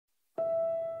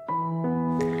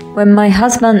When my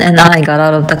husband and I got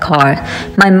out of the car,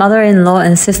 my mother-in-law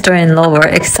and sister-in-law were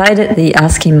excitedly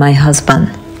asking my husband,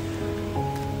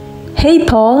 "Hey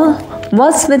Paul,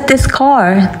 what's with this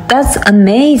car? That's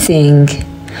amazing.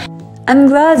 I'm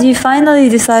glad you finally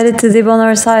decided to live on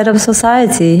our side of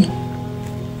society.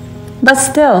 But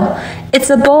still, it's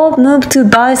a bold move to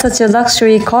buy such a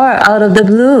luxury car out of the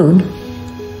blue."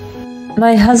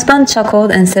 My husband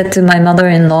chuckled and said to my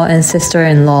mother-in-law and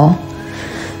sister-in-law,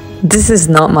 "This is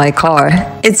not my car.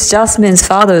 It's Jasmine's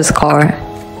father's car."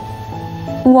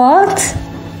 "What?"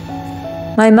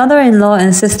 my mother-in-law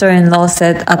and sister-in-law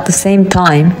said at the same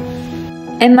time,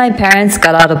 and my parents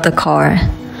got out of the car.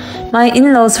 My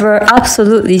in-laws were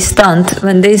absolutely stunned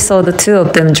when they saw the two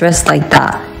of them dressed like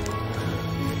that.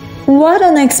 "What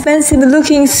an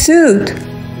expensive-looking suit!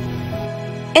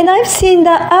 And I've seen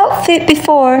that outfit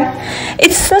before.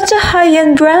 It's such a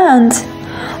high-end brand.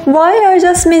 Why are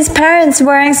Jasmine's parents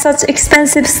wearing such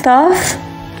expensive stuff?"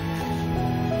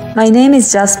 My name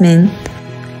is Jasmine.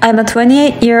 I'm a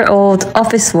 28-year-old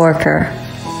office worker.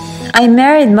 I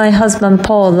married my husband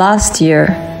Paul last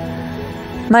year.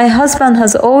 My husband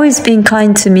has always been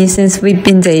kind to me since we've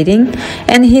been dating,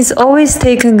 and he's always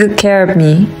taken good care of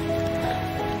me.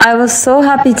 I was so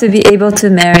happy to be able to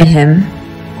marry him.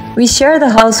 We share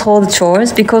the household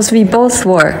chores because we both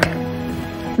work.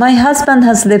 My husband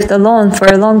has lived alone for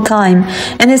a long time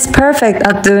and is perfect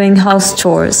at doing house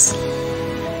chores.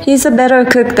 He's a better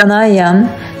cook than I am,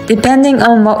 depending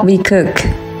on what we cook.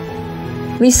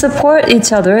 We support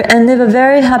each other and live a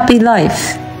very happy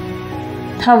life.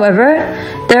 However,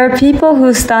 there are people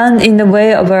who stand in the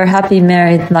way of our happy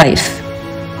married life.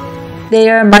 They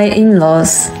are my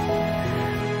in-laws.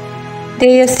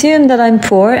 They assume that I'm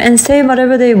poor and say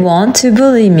whatever they want to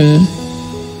bully me.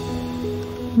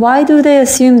 Why do they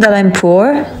assume that I'm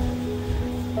poor?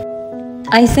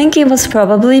 I think it was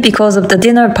probably because of the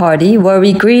dinner party where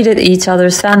we greeted each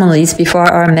other's families before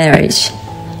our marriage.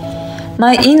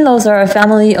 My in-laws are a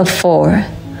family of 4.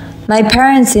 My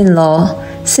parents-in-law,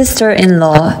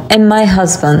 sister-in-law, and my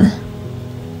husband.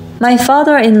 My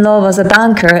father-in-law was a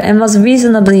banker and was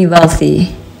reasonably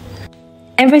wealthy.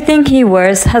 Everything he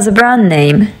wears has a brand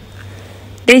name.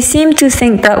 They seem to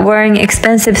think that wearing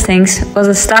expensive things was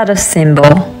a status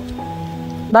symbol.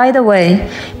 By the way,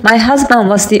 my husband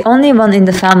was the only one in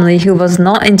the family who was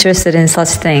not interested in such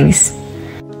things.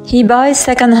 He buys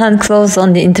second-hand clothes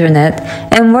on the internet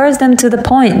and wears them to the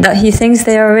point that he thinks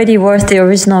they are already worth the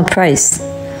original price.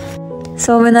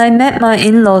 So when I met my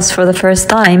in-laws for the first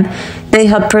time, they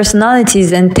had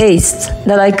personalities and tastes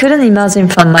that I couldn't imagine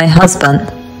from my husband.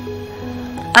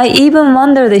 I even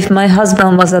wondered if my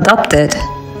husband was adopted.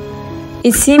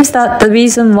 It seems that the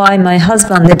reason why my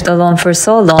husband lived alone for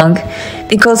so long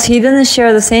because he didn't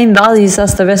share the same values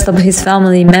as the rest of his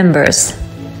family members.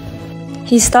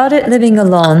 He started living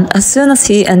alone as soon as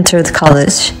he entered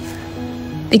college.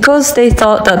 Because they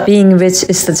thought that being rich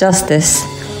is the justice,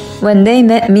 when they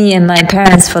met me and my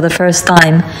parents for the first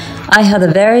time, I had a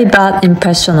very bad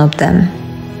impression of them.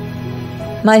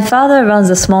 My father runs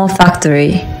a small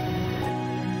factory.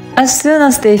 As soon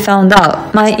as they found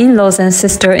out, my in-laws and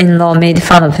sister-in-law made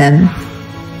fun of him.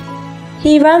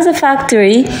 He runs a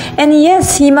factory, and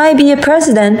yes, he might be a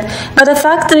president, but a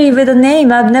factory with a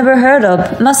name I've never heard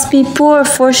of must be poor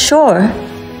for sure.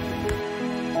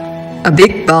 A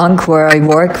big bank where I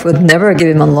work would never give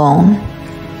him a loan.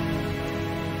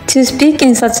 To speak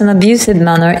in such an abusive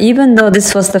manner, even though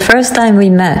this was the first time we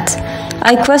met,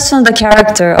 I questioned the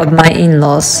character of my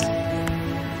in-laws.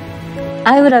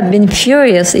 I would have been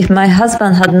furious if my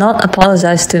husband had not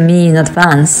apologized to me in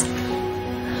advance.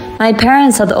 My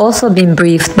parents had also been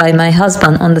briefed by my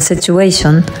husband on the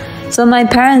situation, so my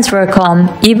parents were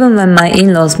calm even when my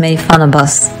in-laws made fun of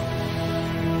us.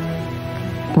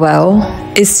 Well,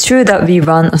 it's true that we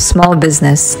run a small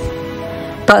business,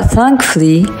 but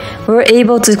thankfully, we're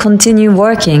able to continue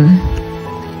working.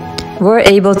 We're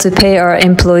able to pay our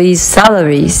employees'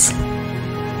 salaries.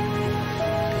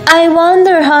 I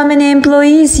wonder how many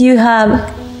employees you have.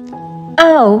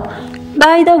 Oh,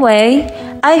 by the way,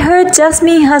 I heard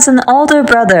Jasmine has an older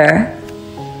brother.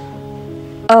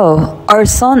 Oh, our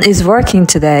son is working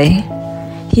today.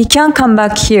 He can't come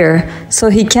back here, so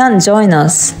he can't join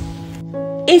us.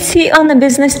 Is he on a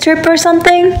business trip or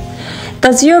something?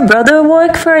 Does your brother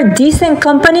work for a decent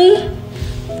company?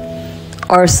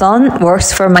 Our son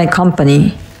works for my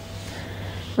company.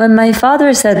 When my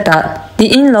father said that, the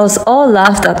in-laws all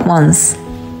laughed at once.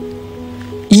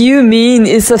 You mean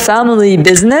it's a family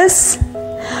business?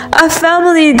 A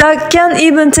family that can't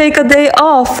even take a day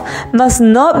off must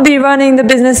not be running the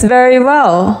business very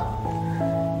well.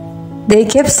 They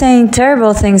kept saying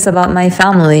terrible things about my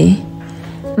family.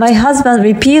 My husband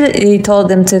repeatedly told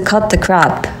them to cut the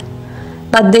crap,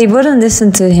 but they wouldn't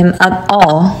listen to him at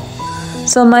all.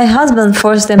 So my husband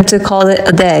forced them to call it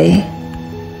a day.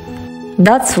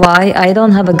 That's why I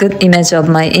don't have a good image of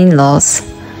my in-laws.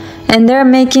 And they're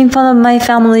making fun of my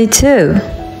family too.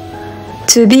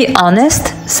 To be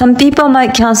honest, some people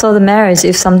might cancel the marriage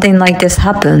if something like this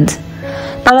happened.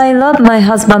 But I love my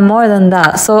husband more than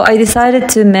that, so I decided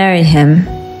to marry him.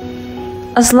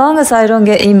 As long as I don't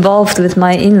get involved with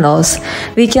my in-laws,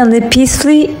 we can live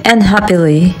peacefully and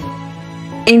happily.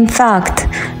 In fact,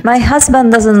 my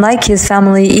husband doesn't like his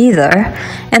family either,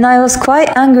 and I was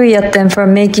quite angry at them for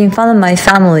making fun of my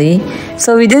family,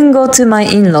 so we didn't go to my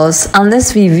in-laws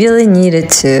unless we really needed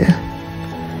to.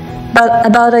 But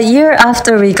about a year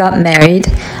after we got married,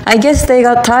 I guess they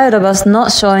got tired of us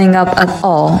not showing up at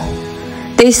all.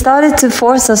 They started to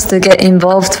force us to get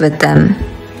involved with them.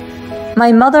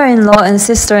 My mother-in-law and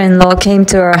sister-in-law came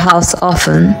to our house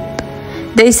often.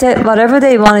 They said whatever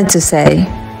they wanted to say.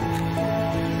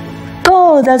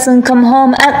 Paul doesn't come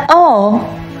home at all.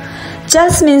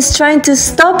 Jasmine's trying to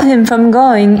stop him from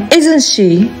going, isn't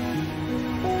she?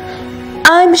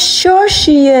 I'm sure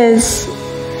she is,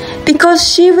 because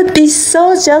she would be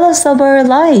so jealous of our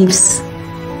lives.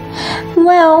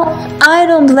 Well, I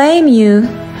don't blame you.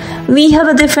 We have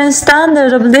a different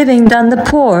standard of living than the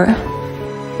poor.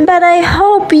 But I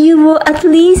hope you will at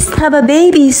least have a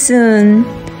baby soon.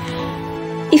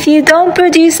 If you don't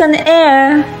produce an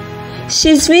heir,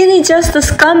 she's really just a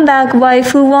scumbag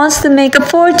wife who wants to make a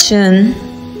fortune.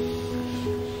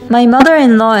 My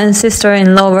mother-in-law and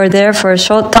sister-in-law were there for a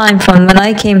short time from when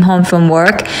I came home from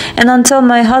work and until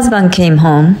my husband came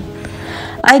home.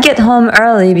 I get home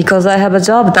early because I have a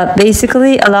job that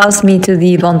basically allows me to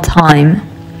leave on time.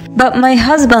 But my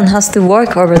husband has to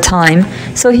work overtime,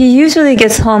 so he usually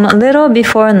gets home a little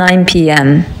before 9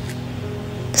 p.m.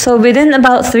 So within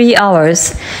about 3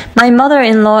 hours, my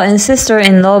mother-in-law and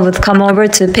sister-in-law would come over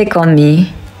to pick on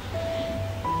me.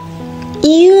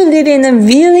 You live in a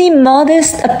really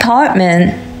modest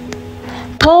apartment.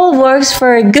 Paul works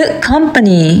for a good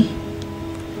company.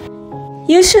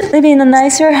 You should live in a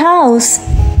nicer house.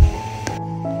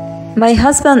 My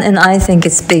husband and I think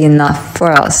it's big enough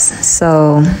for us,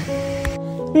 so...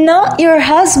 Not your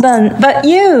husband, but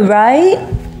you, right?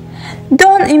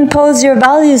 Don't impose your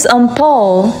values on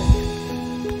Paul.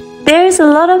 There's a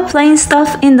lot of plain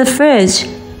stuff in the fridge.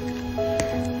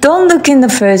 Don't look in the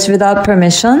fridge without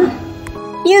permission.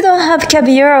 You don't have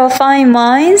caviar or fine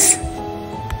wines?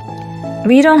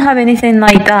 We don't have anything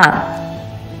like that.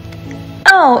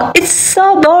 Oh, it's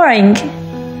so boring.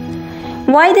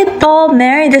 Why did Paul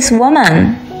marry this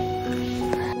woman?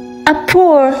 A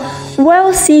poor,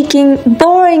 wealth-seeking,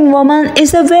 boring woman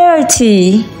is a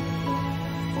rarity.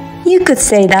 You could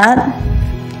say that.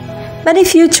 But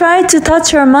if you try to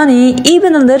touch her money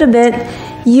even a little bit,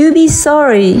 you'll be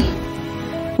sorry.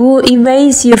 We'll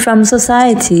erase you from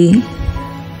society.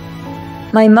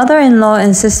 My mother-in-law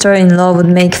and sister-in-law would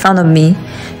make fun of me,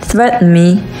 threaten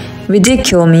me,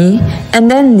 ridicule me, and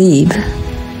then leave.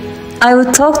 I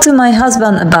would talk to my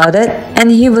husband about it,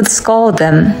 and he would scold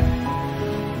them.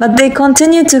 But they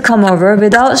continued to come over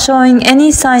without showing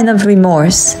any sign of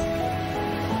remorse.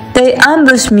 They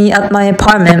ambush me at my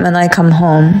apartment when I come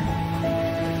home.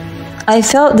 I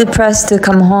felt depressed to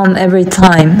come home every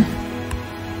time.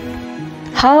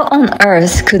 How on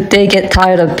earth could they get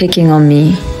tired of picking on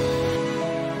me?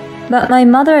 But my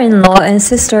mother-in-law and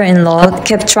sister-in-law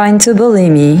kept trying to bully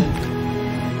me.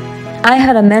 I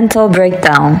had a mental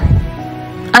breakdown.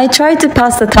 I tried to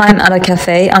pass the time at a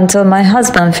cafe until my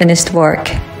husband finished work.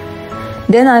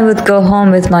 Then I would go home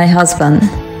with my husband.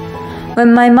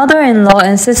 When my mother-in-law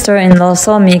and sister-in-law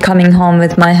saw me coming home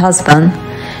with my husband,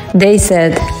 they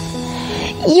said,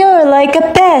 "You're like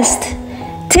a pest,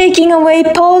 taking away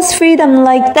Paul's freedom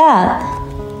like that."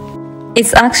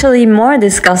 It's actually more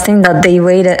disgusting that they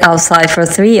waited outside for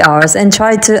 3 hours and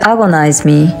tried to agonize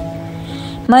me.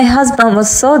 My husband was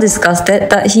so disgusted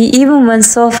that he even went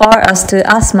so far as to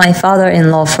ask my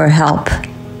father-in-law for help.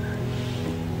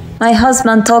 My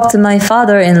husband talked to my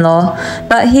father-in-law,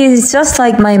 but he is just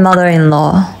like my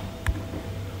mother-in-law.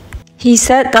 He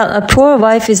said that a poor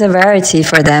wife is a rarity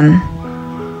for them.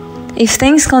 If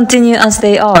things continue as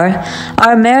they are,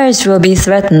 our marriage will be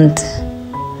threatened.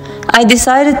 I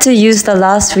decided to use the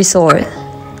last resort.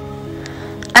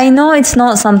 I know it's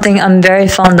not something I'm very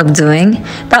fond of doing,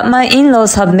 but my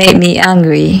in-laws have made me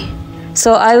angry,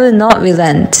 so I will not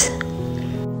relent.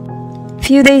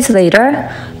 Few days later,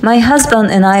 my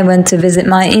husband and I went to visit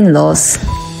my in-laws.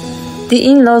 The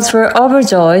in-laws were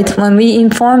overjoyed when we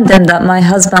informed them that my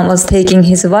husband was taking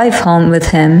his wife home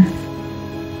with him.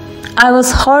 I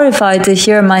was horrified to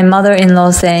hear my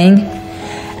mother-in-law saying,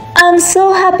 "I'm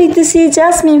so happy to see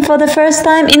Jasmine for the first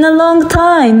time in a long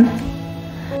time."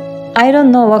 I don't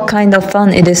know what kind of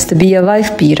fun it is to be a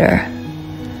wife beater.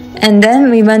 And then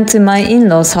we went to my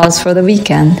in-laws' house for the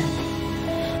weekend.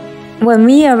 When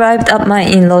we arrived at my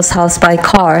in-laws' house by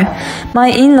car,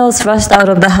 my in-laws rushed out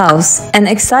of the house and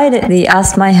excitedly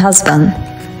asked my husband,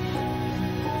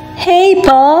 "Hey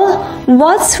Paul,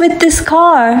 what's with this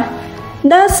car?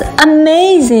 That's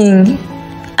amazing!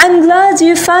 I'm glad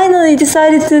you finally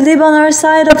decided to live on our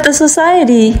side of the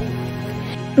society.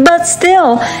 But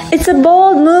still, it's a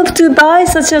bold move to buy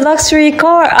such a luxury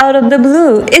car out of the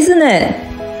blue, isn't it?"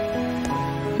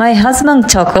 My husband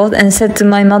chuckled and said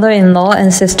to my mother-in-law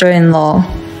and sister-in-law,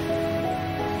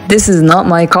 "This is not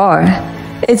my car.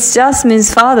 It's Jasmine's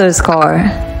father's car."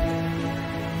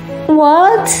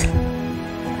 "What?"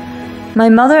 My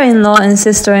mother-in-law and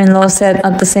sister-in-law said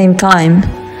at the same time,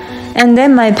 and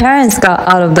then my parents got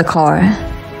out of the car.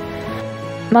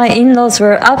 My in-laws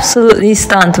were absolutely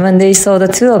stunned when they saw the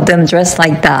two of them dressed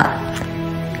like that.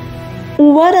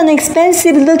 "What an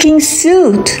expensive-looking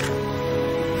suit!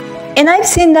 And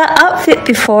I've seen that outfit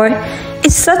before.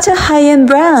 It's such a high-end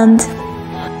brand.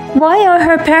 Why are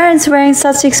her parents wearing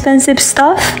such expensive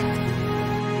stuff?"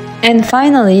 And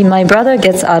finally, my brother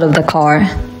gets out of the car.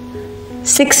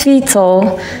 6 feet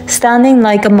tall, standing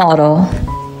like a model.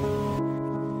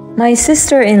 My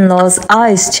sister-in-law's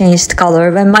eyes changed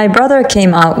color when my brother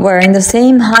came out wearing the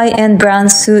same high-end brand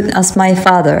suit as my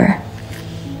father.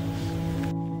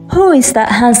 "Who is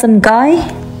that handsome guy?"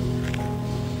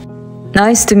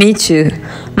 "Nice to meet you.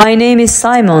 My name is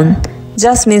Simon,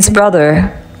 Jasmine's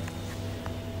brother."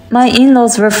 My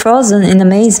in-laws were frozen in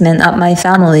amazement at my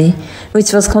family, which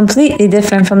was completely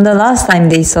different from the last time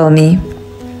they saw me.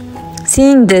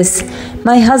 Seeing this,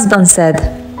 my husband said,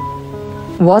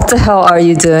 "What the hell are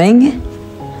you doing?"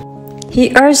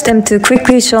 He urged them to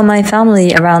quickly show my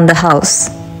family around the house.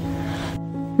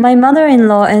 My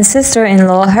mother-in-law and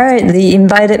sister-in-law hurriedly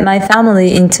invited my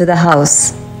family into the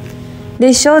house.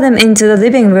 They showed them into the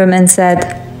living room and said,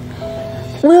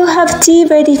 "We'll have tea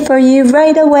ready for you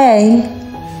right away."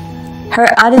 Her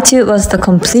attitude was the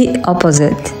complete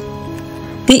opposite.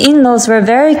 The in-laws were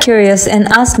very curious and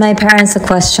asked my parents a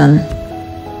question.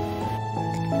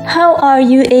 "How are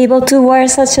you able to wear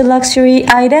such a luxury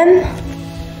item?"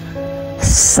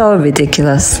 So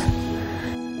ridiculous.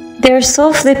 They're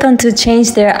so flippant to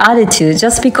change their attitude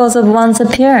just because of one's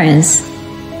appearance.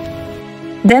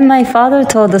 Then my father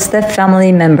told the step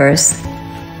family members,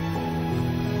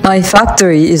 "My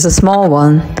factory is a small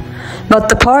one, but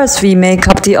the parts we make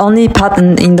up the only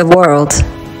patent in the world.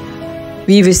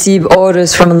 We receive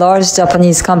orders from large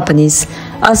Japanese companies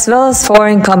as well as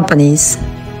foreign companies."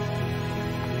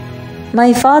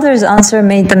 My father's answer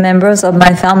made the members of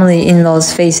my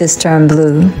family-in-law's faces turn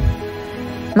blue.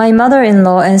 My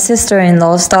mother-in-law and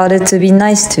sister-in-law started to be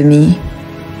nice to me.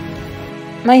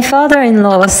 My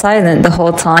father-in-law was silent the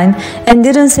whole time and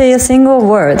didn't say a single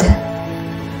word.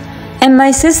 And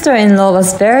my sister-in-law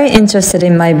was very interested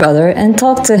in my brother and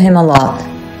talked to him a lot.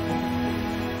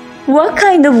 "What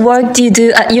kind of work do you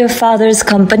do at your father's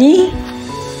company?"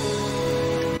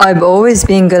 "I've always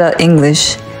been good at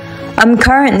English. I'm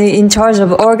currently in charge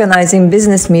of organizing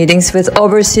business meetings with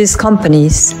overseas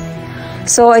companies.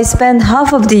 So I spend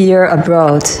half of the year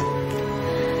abroad."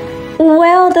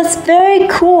 "Well, that's very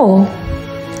cool.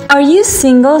 Are you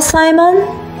single, Simon?"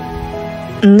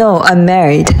 "No, I'm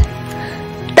married."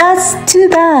 "That's too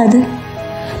bad.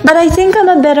 But I think I'm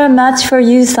a better match for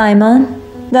you, Simon,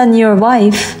 than your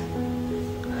wife.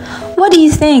 What do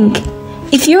you think?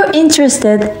 If you're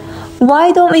interested,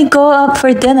 why don't we go out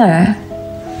for dinner?"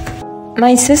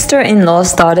 My sister-in-law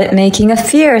started making a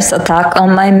fierce attack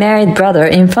on my married brother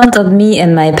in front of me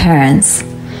and my parents.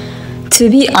 To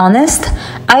be honest,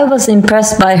 I was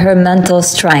impressed by her mental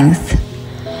strength.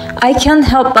 I can't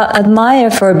help but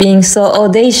admire for being so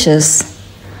audacious.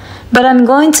 But I'm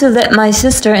going to let my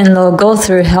sister-in-law go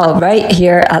through hell right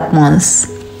here at once.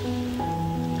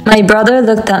 My brother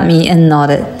looked at me and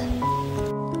nodded.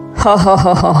 "Ha ha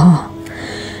ha ha.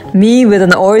 Me with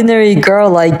an ordinary girl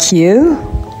like you?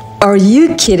 Are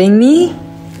you kidding me?"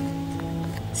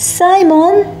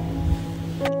 "Simon?"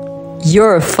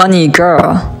 "You're a funny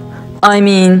girl. I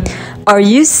mean, are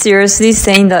you seriously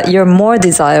saying that you're more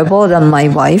desirable than my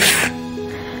wife?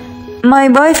 My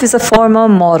wife is a former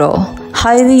model,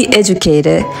 highly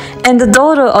educated, and the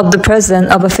daughter of the president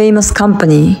of a famous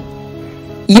company.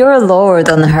 You're lower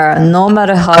than her no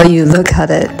matter how you look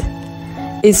at it.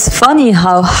 It's funny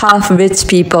how half-rich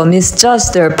people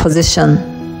misjudge their position,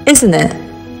 isn't it?"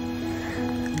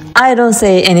 I don't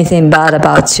say anything bad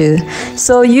about you,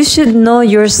 so you should know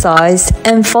your size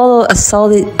and follow a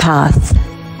solid path.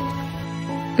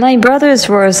 My brother's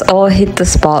words all hit the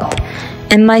spot,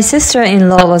 and my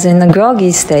sister-in-law was in a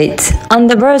groggy state, on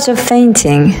the verge of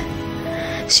fainting.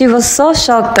 She was so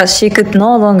shocked that she could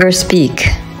no longer speak.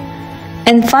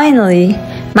 And finally,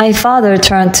 my father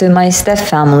turned to my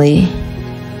stepfamily.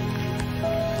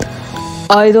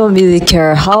 I don't really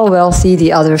care how wealthy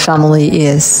the other family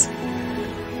is.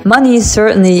 Money is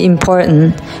certainly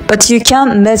important, but you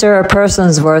can't measure a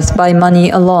person's worth by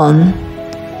money alone.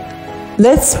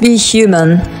 Let's be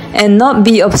human and not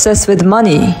be obsessed with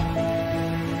money.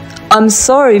 I'm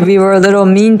sorry we were a little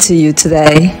mean to you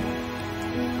today.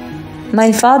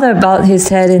 My father bowed his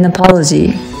head in apology.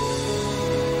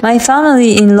 My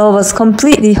family-in-law was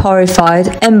completely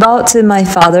horrified and bowed to my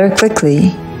father quickly.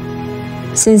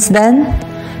 Since then,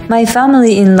 my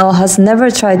family-in-law has never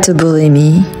tried to bully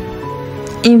me.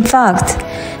 In fact,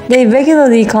 they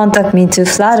regularly contact me to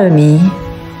flatter me.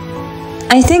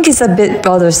 I think it's a bit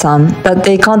bothersome that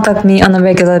they contact me on a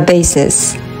regular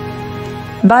basis.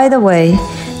 By the way,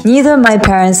 neither my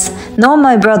parents nor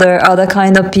my brother are the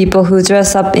kind of people who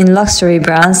dress up in luxury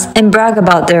brands and brag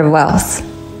about their wealth.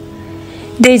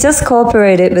 They just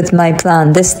cooperated with my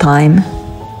plan this time.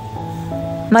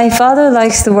 My father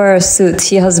likes to wear a suit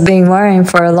he has been wearing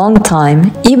for a long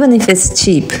time, even if it's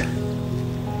cheap.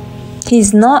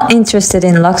 He's not interested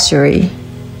in luxury.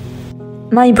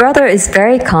 My brother is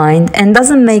very kind and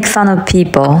doesn't make fun of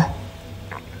people.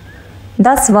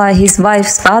 That's why his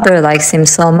wife's father likes him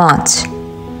so much.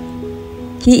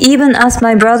 He even asked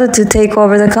my brother to take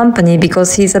over the company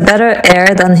because he's a better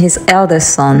heir than his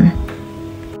eldest son.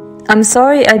 I'm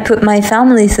sorry I put my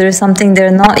family through something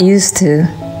they're not used to.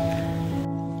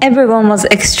 Everyone was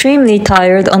extremely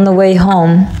tired on the way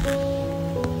home.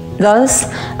 Thus,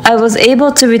 I was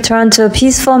able to return to a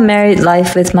peaceful married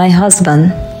life with my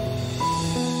husband.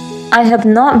 I have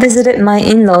not visited my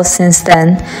in-laws since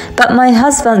then, but my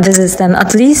husband visits them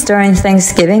at least during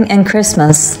Thanksgiving and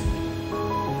Christmas.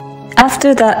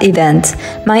 After that event,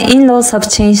 my in-laws have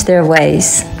changed their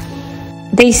ways.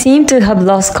 They seem to have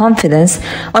lost confidence,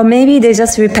 or maybe they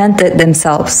just repented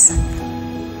themselves.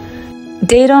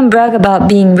 They don't brag about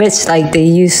being rich like they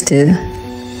used to.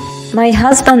 My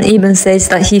husband even says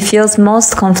that he feels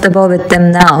most comfortable with them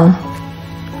now.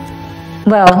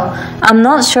 Well, I'm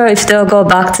not sure if they'll go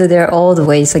back to their old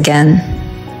ways again.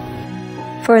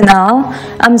 For now,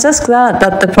 I'm just glad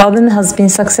that the problem has been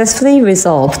successfully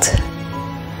resolved.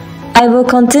 I will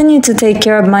continue to take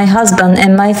care of my husband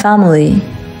and my family.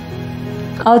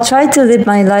 I'll try to live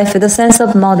my life with a sense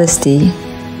of modesty.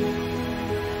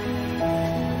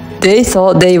 They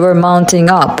thought they were mounting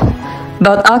up,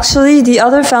 but actually the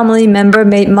other family member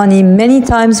made money many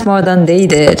times more than they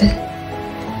did.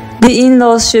 The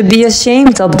in-laws should be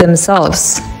ashamed of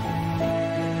themselves.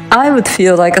 I would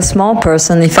feel like a small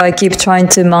person if I keep trying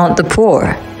to mount the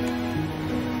poor.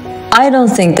 I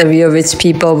don't think the real rich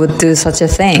people would do such a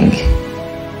thing.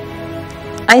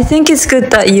 I think it's good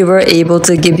that you were able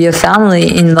to give your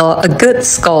family-in-law a good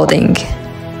scolding.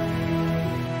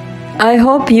 I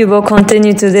hope you will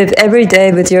continue to live every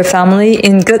day with your family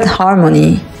in good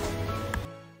harmony.